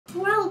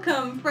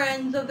Welcome,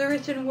 friends of the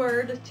written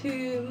word,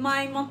 to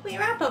my monthly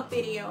wrap-up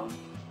video.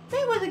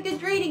 May was a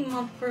good reading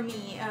month for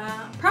me,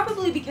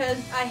 probably because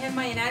I have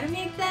my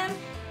anatomy exam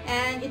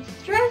and it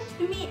stressed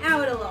me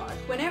out a lot.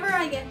 Whenever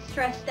I get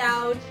stressed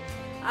out,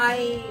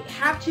 I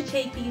have to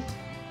take these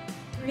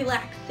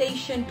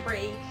relaxation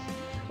breaks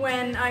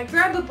when I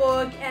grab a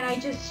book and I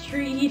just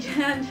read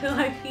until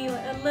I feel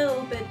a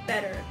little bit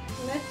better.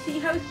 Let's see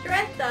how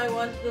stressed I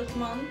was this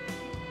month.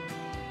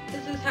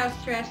 This is how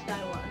stressed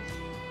I was.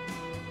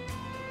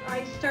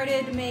 I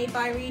started May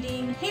by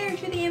reading Heir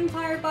to the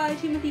Empire by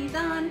Timothy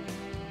Zahn,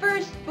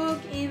 first book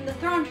in the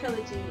Thrawn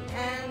trilogy,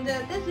 and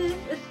this is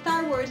a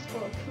Star Wars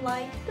book,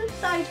 like the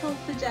title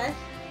suggests.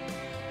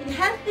 It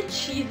has the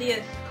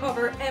cheesiest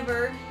cover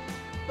ever,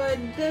 but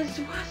this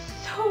was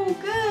so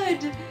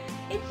good!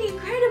 It's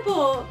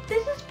incredible!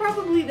 This is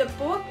probably the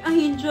book I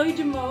enjoyed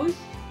the most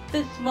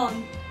this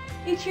month.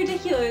 It's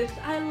ridiculous,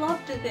 I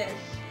loved this.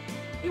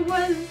 It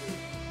was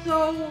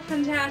so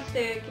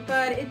fantastic,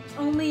 but it's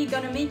only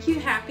gonna make you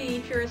happy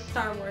if you're a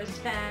Star Wars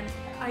fan.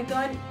 I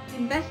got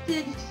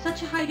invested to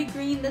such a high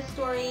degree in this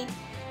story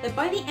that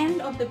by the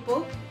end of the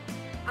book,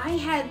 I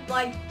had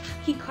like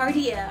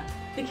tachycardia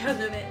because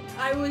of it.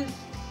 I was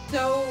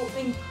so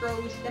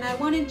engrossed and I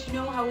wanted to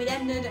know how it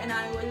ended, and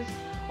I was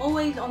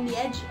always on the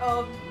edge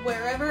of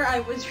wherever I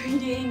was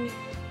reading.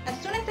 As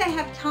soon as I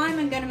have time,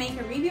 I'm gonna make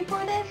a review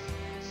for this,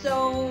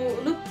 so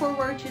look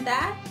forward to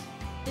that.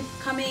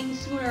 It's coming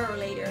sooner or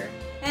later.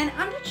 And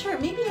I'm not sure,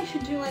 maybe I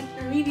should do like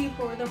a review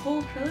for the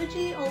whole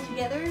trilogy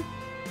altogether,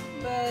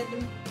 but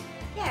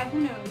yeah,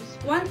 who knows.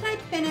 Once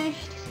I'd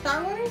finished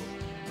Star Wars,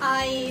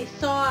 I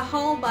saw a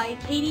haul by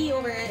Katie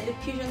over at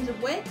Effusions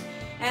of Wit,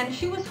 and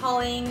she was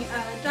hauling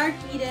Dark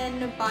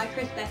Eden by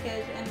Chris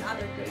Beckett and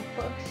other great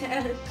books,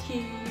 as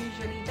she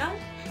usually does.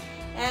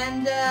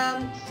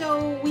 And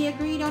so we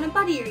agreed on a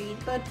buddy read,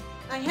 but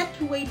I had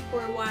to wait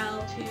for a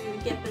while to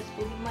get this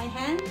book in my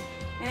hand.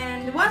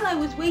 And while I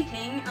was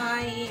waiting,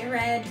 I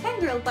read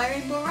Fangirl by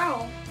Rainbow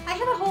Rowell. I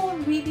have a whole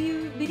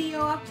review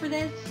video up for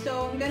this,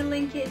 so I'm gonna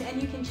link it and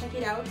you can check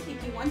it out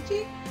if you want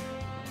to.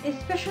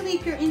 Especially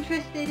if you're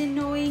interested in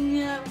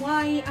knowing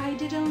why I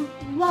didn't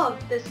love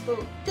this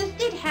book. This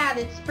did have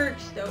its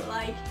perks though,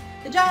 like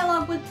the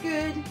dialogue was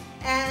good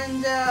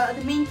and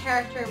the main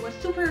character was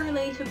super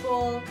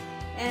relatable,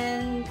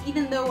 and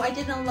even though I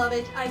didn't love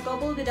it, I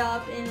gobbled it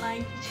up in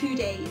like 2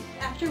 days,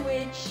 after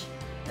which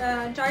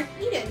Dark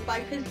Eden by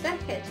Chris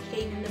Beckett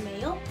came in the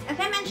mail. As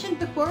I mentioned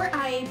before,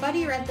 I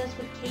buddy read this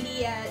with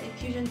Katie at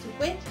Effusions of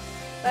Wit,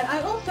 but I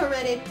also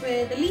read it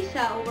with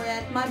Lisa over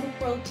at My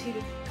Book World 2.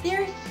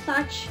 They're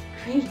such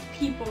great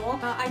people.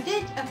 I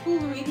did a full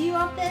review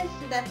of this,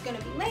 so that's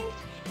gonna be linked.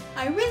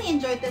 I really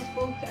enjoyed this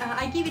book.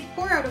 I gave it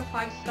 4 out of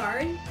 5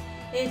 stars.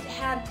 It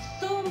had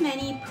so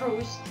many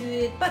pros to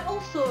it, but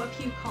also a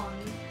few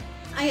cons.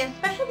 I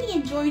especially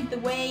enjoyed the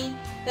way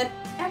that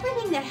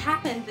everything that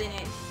happens in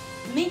it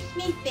makes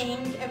me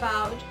think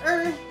about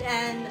Earth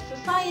and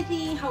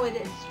society, how it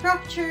is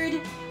structured,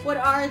 what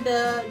are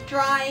the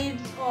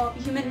drives of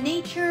human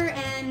nature,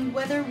 and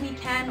whether we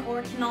can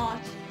or cannot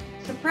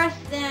suppress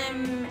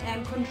them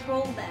and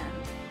control them.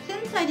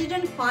 Since I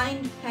didn't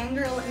find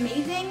Fangirl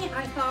amazing,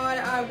 I thought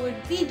I would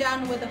be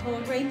done with the whole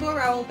Rainbow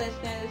Rowell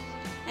business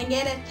and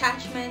get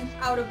attachments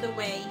out of the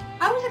way.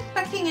 I was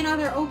expecting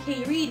another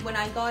okay read when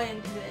I got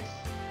into this,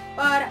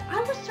 but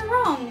I was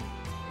wrong.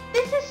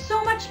 This is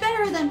so much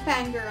better than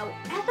Fangirl.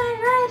 As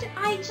I read,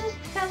 I just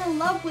fell in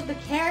love with the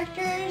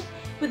characters,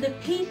 with the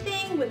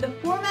pacing, with the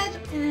format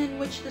in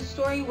which the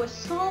story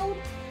was told.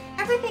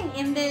 Everything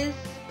in this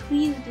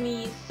pleased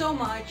me so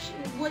much.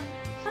 It was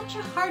such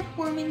a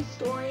heartwarming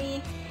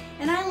story,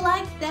 and I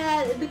liked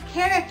that the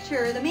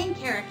main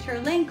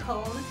character,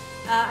 Lincoln,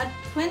 a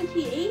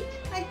 28,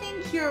 I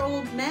think, year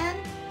old man,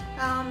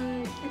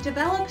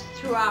 develops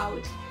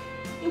throughout.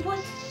 It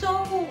was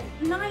so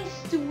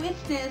nice to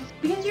witness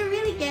because you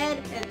really get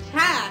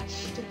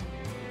attached.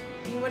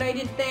 See what I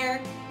did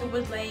there? It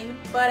was lame,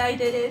 but I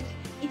did it.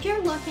 If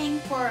you're looking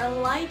for a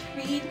light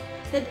read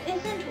that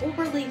isn't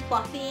overly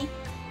fluffy,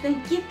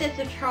 then give this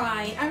a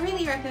try. I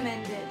really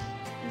recommend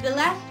it. The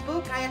last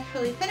book I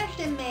actually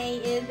finished in May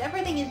is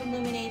Everything is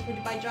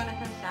Illuminated by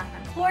Jonathan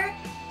Safran Foer,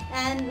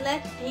 and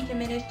let's take a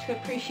minute to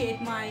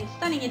appreciate my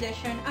stunning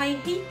edition. I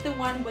hate the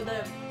one with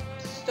the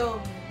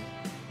stones.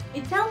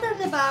 It tells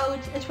us about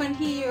a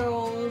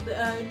 20-year-old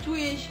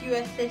Jewish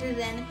US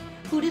citizen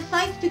who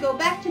decides to go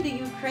back to the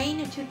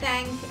Ukraine to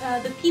thank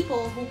the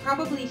people who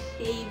probably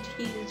saved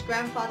his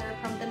grandfather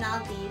from the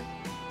Nazis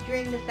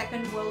during the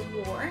Second World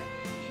War.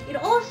 It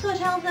also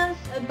tells us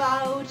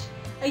about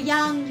a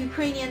young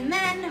Ukrainian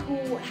man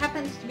who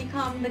happens to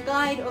become the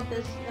guide of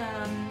this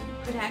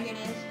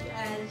protagonist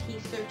as he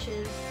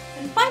searches.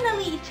 And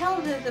finally, it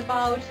tells us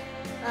about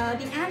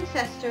the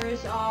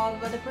ancestors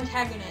of the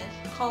protagonist,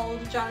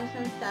 called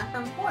Jonathan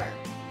Safran Foer.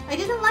 I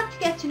didn't like to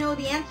get to know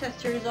the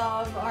ancestors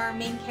of our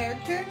main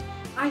character.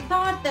 I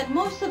thought that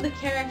most of the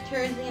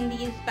characters in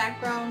these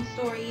background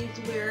stories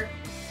were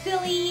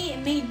silly,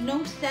 it made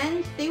no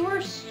sense, they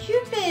were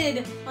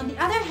stupid. On the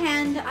other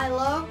hand, I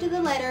loved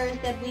the letters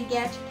that we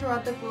get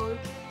throughout the book,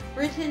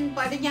 written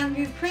by the young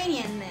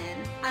Ukrainian man.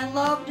 I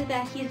loved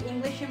that his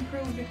English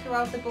improved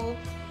throughout the book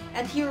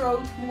as he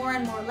wrote more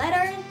and more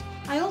letters.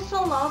 I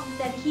also loved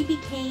that he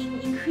became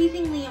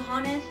increasingly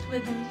honest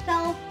with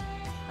himself,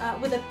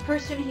 with the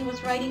person he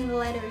was writing the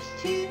letters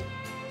to,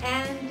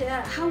 and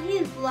how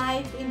his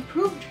life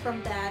improved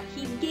from that.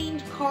 He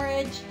gained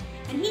courage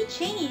and he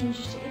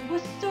changed. It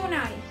was so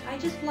nice. I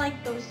just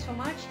liked those so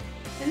much,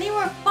 and they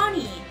were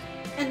funny.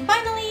 And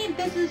finally,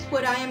 this is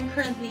what I am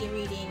currently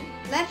reading.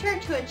 Letter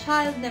to a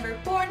Child Never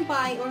Born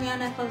by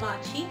Oriana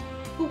Fallaci,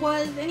 who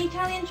was an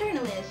Italian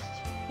journalist.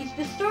 It's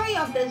the story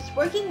of this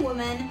working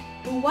woman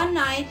who one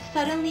night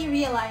suddenly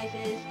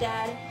realizes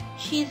that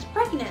she is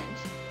pregnant,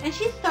 and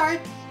she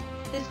starts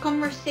this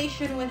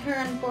conversation with her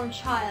unborn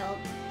child.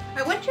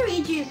 I want to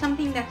read you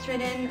something that's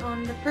written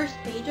on the first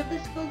page of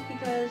this book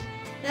because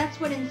that's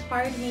what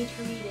inspired me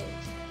to read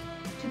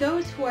it. To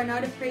those who are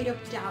not afraid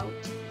of doubt,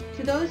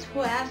 to those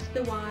who ask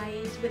the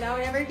whys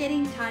without ever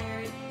getting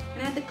tired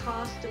and at the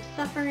cost of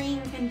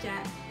suffering and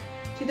death,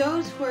 to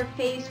those who are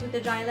faced with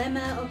the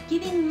dilemma of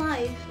giving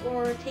life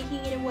or taking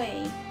it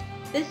away,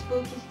 this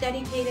book is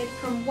dedicated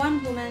from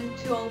one woman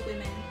to all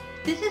women.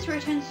 This is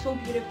written so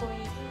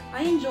beautifully.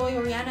 I enjoy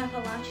Oriana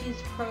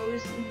Fallaci's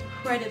prose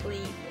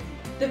incredibly.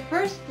 The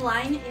first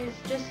line is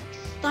just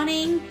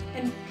stunning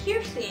and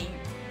piercing.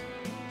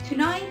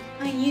 Tonight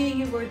I knew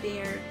you were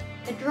there.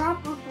 A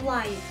drop of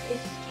life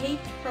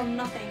escaped from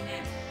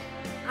nothingness.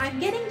 I'm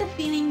getting the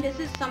feeling this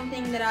is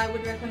something that I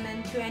would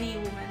recommend to any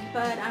woman,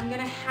 but I'm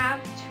gonna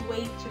have to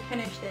wait to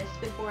finish this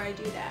before I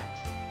do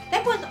that.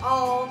 That was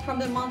all from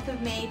the month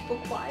of May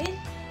book-wise.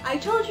 I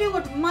told you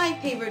what my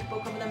favorite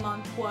book of the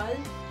month was.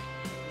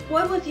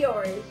 What was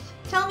yours?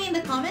 Tell me in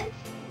the comments.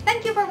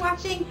 Thank you for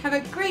watching. Have a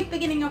great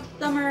beginning of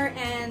summer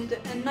and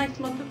a nice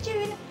month of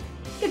June.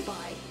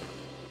 Goodbye.